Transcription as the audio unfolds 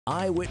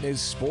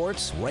Eyewitness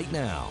Sports right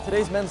now.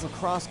 Today's men's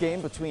lacrosse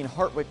game between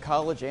Hartwick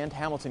College and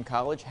Hamilton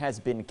College has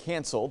been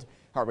canceled.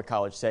 Hartwick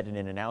College said in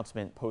an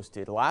announcement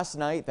posted last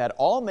night that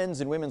all men's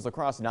and women's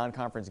lacrosse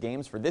non-conference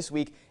games for this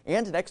week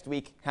and next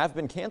week have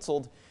been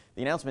canceled.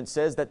 The announcement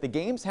says that the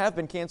games have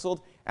been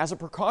canceled as a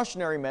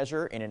precautionary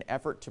measure in an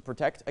effort to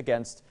protect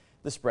against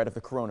the spread of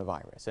the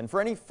coronavirus. And for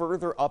any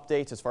further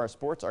updates as far as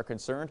sports are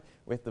concerned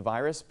with the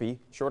virus, be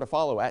sure to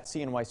follow at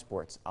CNY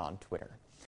Sports on Twitter.